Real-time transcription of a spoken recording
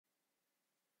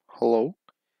Hello,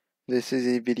 this is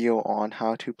a video on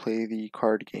how to play the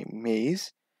card game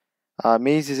Maze.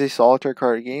 Maze is a solitaire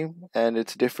card game, and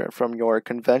it's different from your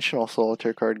conventional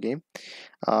solitaire card game.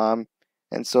 Um,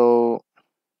 and so,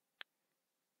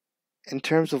 in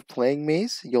terms of playing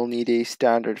Maze, you'll need a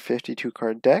standard 52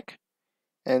 card deck,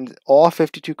 and all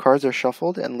 52 cards are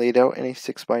shuffled and laid out in a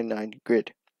 6x9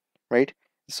 grid, right?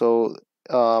 So,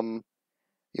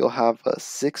 you'll have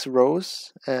 6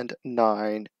 rows and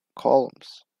 9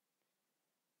 columns.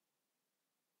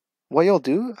 What you'll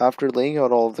do after laying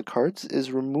out all of the cards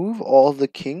is remove all of the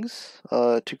kings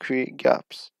to create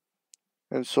gaps.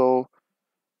 And so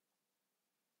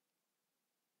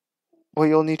what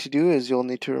you'll need to do is you'll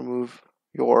need to remove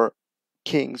your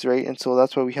kings, right? And so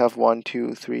that's why we have 1,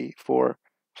 2, 3, 4,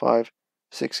 5,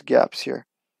 6 gaps here,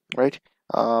 right?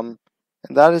 And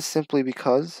that is simply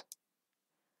because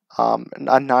a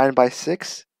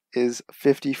 9x6 is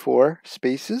 54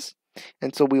 spaces,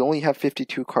 and so we only have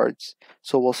 52 cards.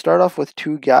 So we'll start off with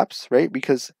 2 gaps, right?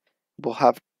 Because we'll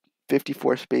have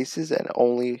 54 spaces and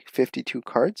only 52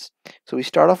 cards. So we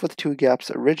start off with 2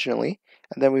 gaps originally,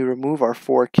 and then we remove our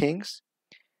 4 kings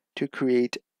to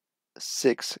create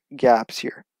 6 gaps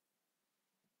here.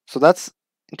 So that's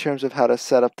in terms of how to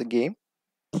set up the game.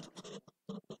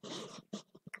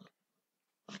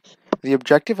 The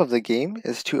objective of the game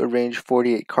is to arrange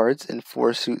 48 cards in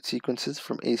 4 suit sequences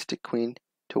from ace to queen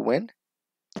to win.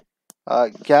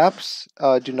 Gaps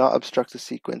do not obstruct the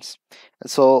sequence,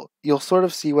 and so you'll sort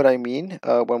of see what I mean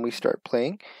when we start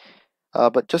playing.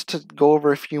 But just to go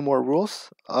over a few more rules,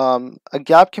 a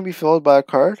gap can be filled by a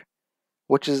card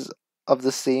which is of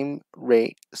the same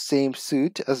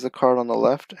suit as the card on the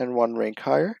left and 1 rank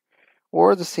higher,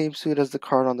 or the same suit as the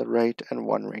card on the right and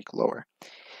 1 rank lower.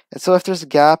 And so if there's a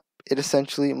gap, it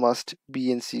essentially must be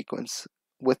in sequence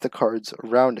with the cards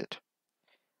around it.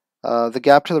 The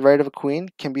gap to the right of a queen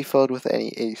can be filled with any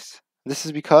ace. This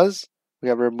is because we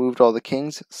have removed all the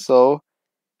kings, so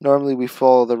normally we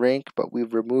follow the rank, but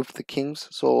we've removed the kings,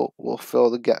 so we'll fill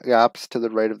the gaps to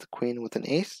the right of the queen with an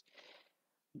ace.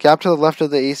 Gap to the left of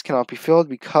the ace cannot be filled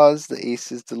because the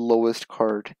ace is the lowest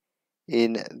card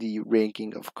in the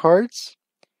ranking of cards.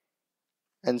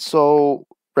 And so,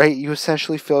 right, you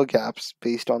essentially fill gaps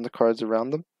based on the cards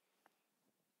around them.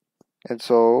 And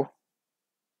so,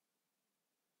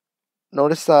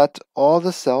 notice that all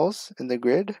the cells in the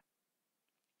grid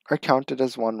are counted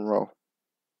as 1 row.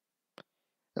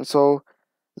 And so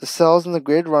the cells in the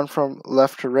grid run from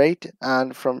left to right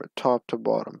and from top to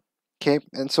bottom. Okay,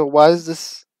 and so why is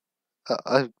this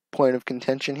a point of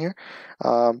contention here?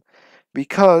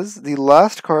 Because the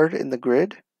last card in the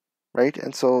grid, right,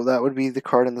 and so that would be the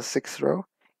card in the 6th row,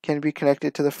 can be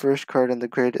connected to the first card in the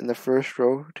grid in the 1st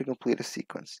row to complete a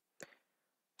sequence.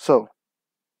 So,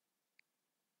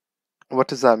 what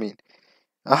does that mean?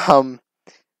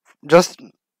 Just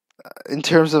in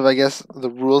terms of, I guess, the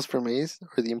rules for Maze,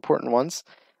 or the important ones,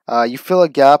 you fill a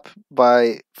gap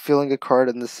by filling a card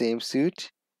in the same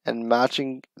suit and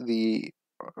matching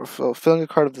filling a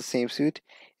card of the same suit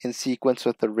in sequence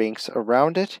with the ranks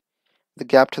around it. The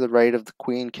gap to the right of the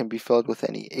queen can be filled with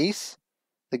any ace.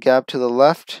 The gap to the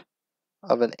left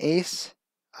of an ace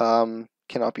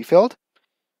cannot be filled.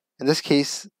 In this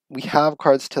case, we have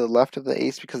cards to the left of the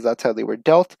ace because that's how they were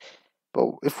dealt.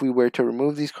 But if we were to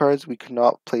remove these cards, we could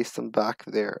not place them back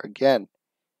there again.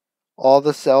 All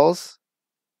the cells,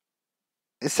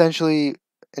 essentially,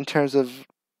 in terms of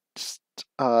just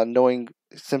knowing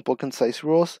simple, concise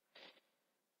rules,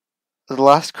 the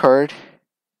last card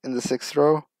in the 6th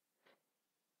row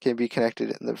can be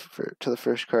connected to the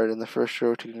first card in the 1st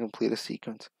row to complete a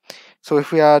sequence. So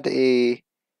if we had a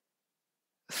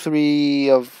 3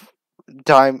 of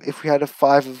dime, if we had a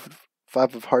 5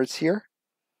 of hearts here,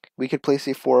 we could place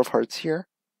a 4 of hearts here,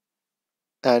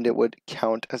 and it would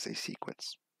count as a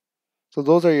sequence. So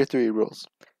those are your 3 rules.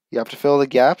 You have to fill the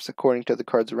gaps according to the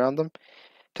cards around them.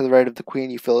 To the right of the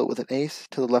queen, you fill it with an ace.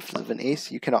 To the left of an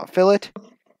ace, you cannot fill it.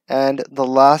 And the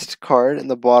last card in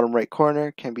the bottom right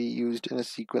corner can be used in a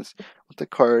sequence with the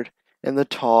card in the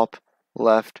top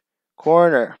left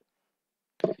corner.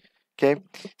 Okay,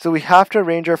 so we have to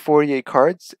arrange our 48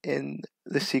 cards in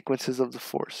the sequences of the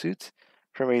 4 suits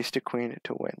from ace to queen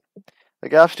to win. The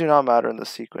gaps do not matter in the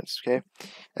sequence, okay?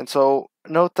 And so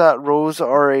note that rows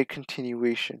are a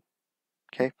continuation,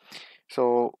 okay?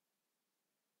 So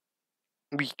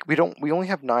we only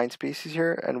have 9 spaces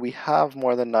here, and we have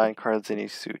more than 9 cards in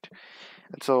each suit.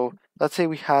 And so let's say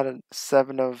we had a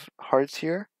 7 of hearts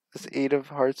here. This 8 of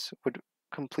hearts would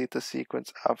complete the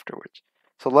sequence afterwards.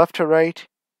 So left to right,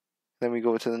 then we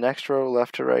go to the next row,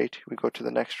 left to right, we go to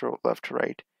the next row, left to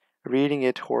right, reading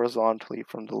it horizontally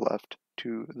from the left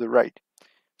to the right.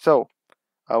 So,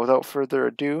 without further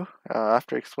ado,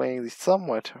 after explaining these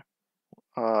somewhat,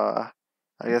 I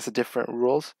guess, different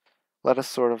rules, let us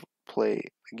sort of play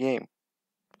the game.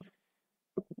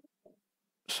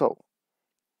 So,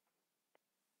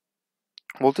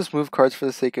 we'll just move cards for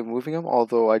the sake of moving them,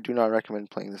 although I do not recommend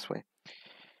playing this way.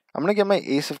 I'm going to get my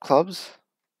ace of clubs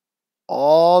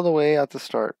all the way at the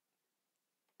start.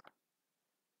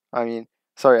 I mean,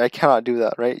 sorry, I cannot do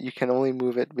that, right? You can only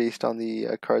move it based on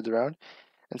the cards around.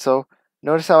 And so,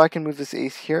 notice how I can move this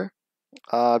ace here,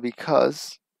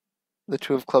 because the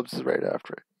two of clubs is right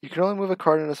after it. You can only move a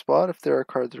card in a spot if there are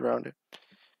cards around it.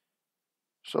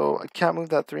 So, I can't move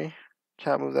that 3,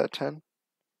 can't move that 10,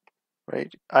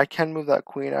 right? I can move that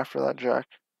queen after that jack.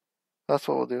 That's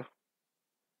what we'll do.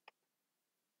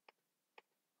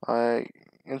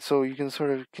 And so you can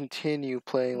sort of continue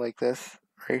playing like this,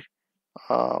 right?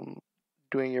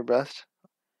 Doing your best,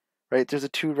 right? There's a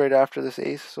 2 right after this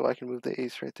ace, so I can move the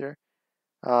ace right there.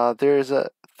 There's a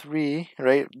 3,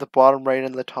 right? The bottom right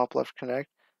and the top left connect.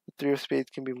 The 3 of spades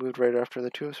can be moved right after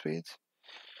the 2 of spades.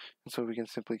 And so we can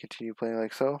simply continue playing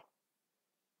like so.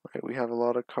 Right, we have a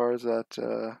lot of cards that,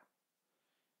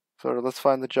 sort of, let's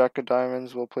find the jack of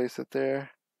diamonds, we'll place it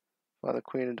there. Find the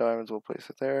queen of diamonds, we'll place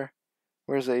it there.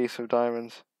 Where's the ace of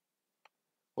diamonds?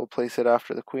 We'll place it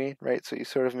after the queen, right? So you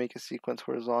sort of make a sequence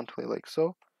horizontally like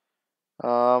so.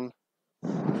 And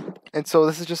so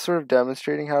this is just sort of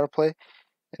demonstrating how to play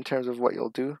in terms of what you'll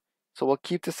do. So we'll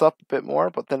keep this up a bit more,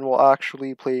 but then we'll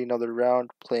actually play another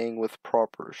round playing with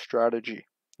proper strategy,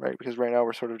 right? Because right now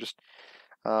we're sort of just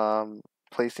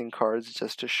placing cards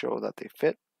just to show that they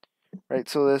fit, right?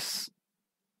 So this,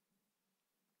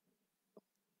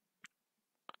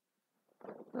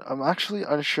 I'm actually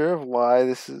unsure of why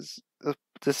this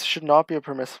should not be a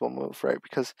permissible move, right?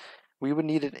 Because we would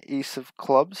need an ace of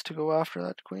clubs to go after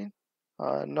that queen,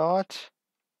 not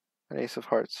an ace of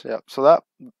hearts. Yeah, so that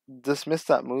dismiss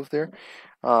that move there.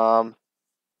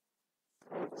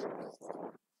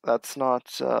 That's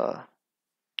not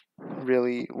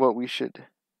really what we should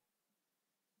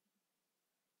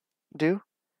do,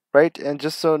 right? And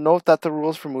just so note that the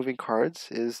rules for moving cards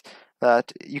is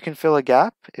that you can fill a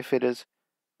gap if it is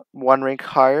one rank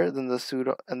higher than the suit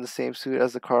and the same suit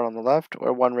as the card on the left,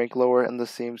 or one rank lower and the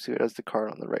same suit as the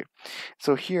card on the right.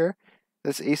 So here,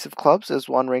 this ace of clubs is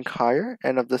one rank higher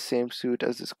and of the same suit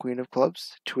as this queen of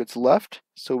clubs to its left,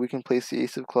 so we can place the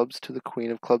ace of clubs to the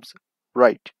queen of clubs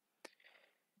right.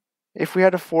 If we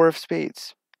had a 4 of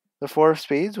spades, the 4 of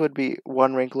spades would be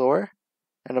one rank lower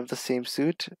and of the same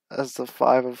suit as the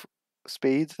 5 of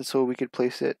spades, and so we could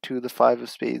place it to the 5 of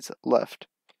spades left.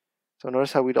 So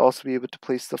notice how we'd also be able to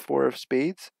place the 4 of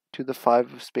spades to the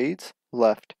 5 of spades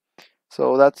left.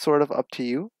 So that's sort of up to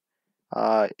you.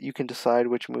 You can decide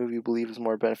which move you believe is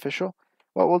more beneficial.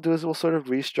 What we'll do is we'll sort of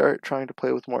restart trying to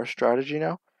play with more strategy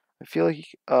now. I feel like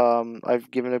I've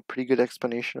given a pretty good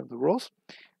explanation of the rules.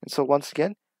 And so once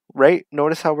again, right,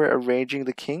 notice how we're arranging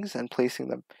the kings and placing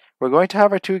them. We're going to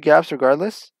have our 2 gaps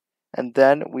regardless, and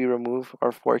then we remove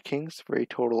our 4 kings for a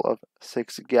total of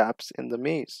 6 gaps in the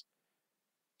maze.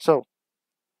 So,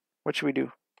 what should we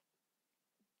do?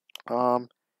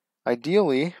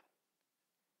 Ideally,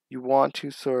 you want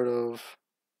to sort of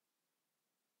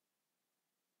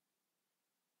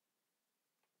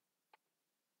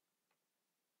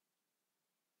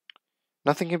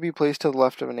nothing can be placed to the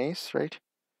left of an ace, right?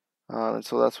 And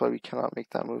so that's why we cannot make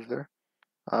that move there.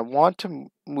 I want to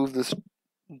move this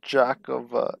jack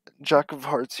of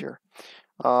hearts here,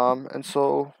 and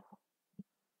so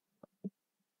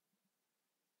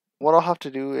what I'll have to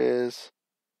do is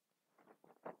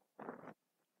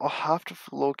I'll have to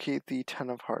locate the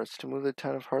 10 of hearts. To move the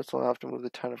 10 of hearts, I'll have to move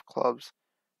the 10 of clubs.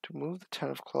 To move the 10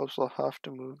 of clubs, I'll have to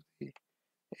move the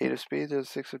 8 of spades or the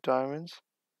 6 of diamonds.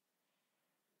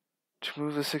 To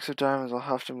move the 6 of diamonds, I'll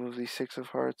have to move the 6 of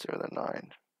hearts or the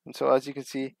 9. And so as you can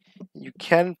see, you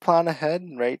can plan ahead,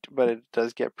 right? But it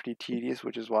does get pretty tedious,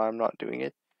 which is why I'm not doing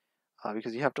it.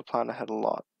 Because you have to plan ahead a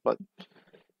lot. But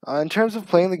in terms of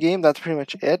playing the game, that's pretty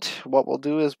much it. What we'll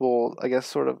do is we'll, I guess,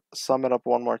 sort of sum it up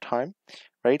one more time,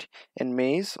 right? In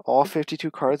Maze, all 52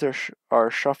 cards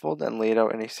are shuffled and laid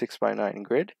out in a 6x9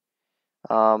 grid.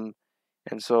 And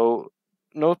so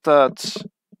note that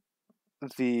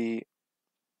the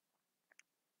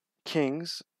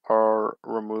kings are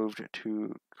removed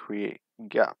to create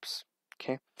gaps,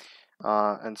 okay?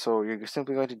 And so you're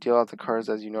simply going to deal out the cards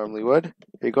as you normally would.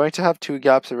 You're going to have 2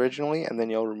 gaps originally, and then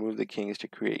you'll remove the kings to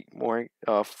create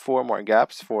 4 more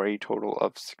gaps for a total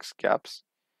of 6 gaps.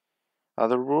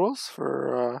 The rules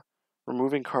for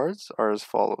removing cards are as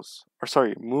follows.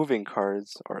 Moving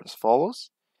cards are as follows.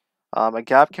 A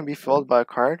gap can be filled by a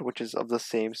card which is of the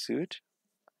same suit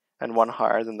and one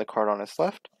higher than the card on its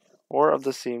left, or of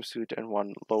the same suit and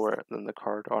one lower than the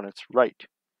card on its right.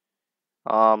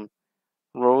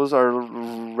 Rows are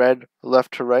read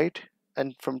left to right,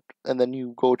 and then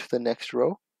you go to the next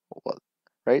row,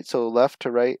 right? So left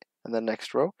to right and then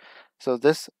next row. So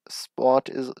this spot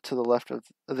is to the left of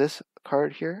this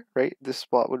card here, right? This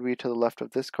spot would be to the left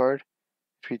of this card,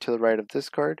 be to the right of this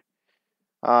card.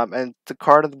 And the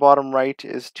card at the bottom right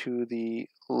is to the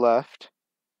left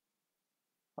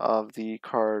of the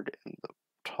card in the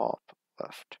top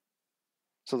left.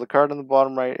 So the card in the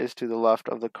bottom right is to the left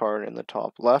of the card in the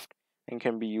top left and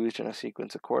can be used in a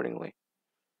sequence accordingly.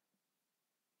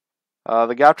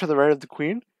 The gap to the right of the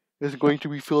queen is going to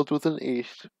be filled with an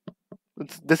ace.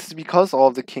 This is because all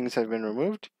of the kings have been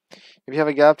removed. If you have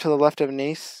a gap to the left of an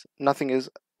ace, nothing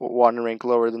is one rank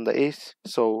lower than the ace,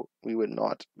 so we would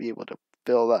not be able to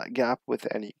fill that gap with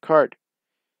any card.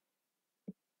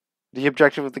 The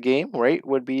objective of the game, right,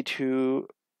 would be to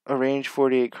arrange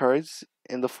 48 cards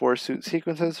in the 4 suit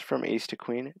sequences from ace to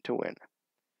queen to win.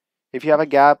 If you have a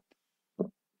gap,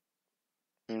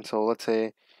 and so let's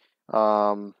say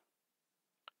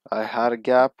I had a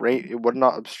gap, right, it would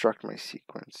not obstruct my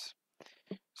sequence.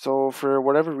 So for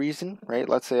whatever reason, right,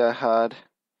 let's say I had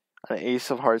an ace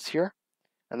of hearts here,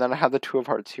 and then I have the 2 of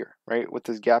hearts here, right, with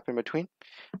this gap in between.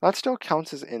 That still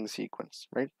counts as in sequence,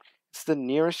 right? It's the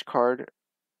nearest card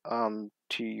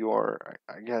to your,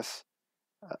 I guess,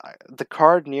 the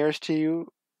card nearest to you,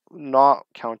 not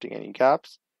counting any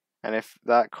gaps, and if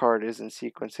that card is in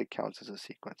sequence, it counts as a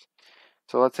sequence.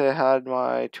 So let's say I had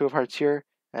my 2 of hearts here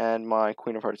and my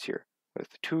queen of hearts here with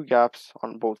 2 gaps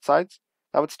on both sides.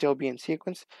 That would still be in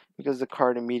sequence because the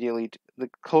card immediately, the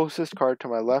closest card to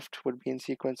my left would be in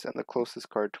sequence and the closest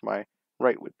card to my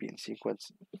right would be in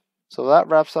sequence. So that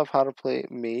wraps up how to play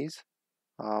Maze.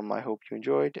 I hope you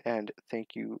enjoyed and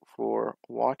thank you for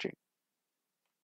watching.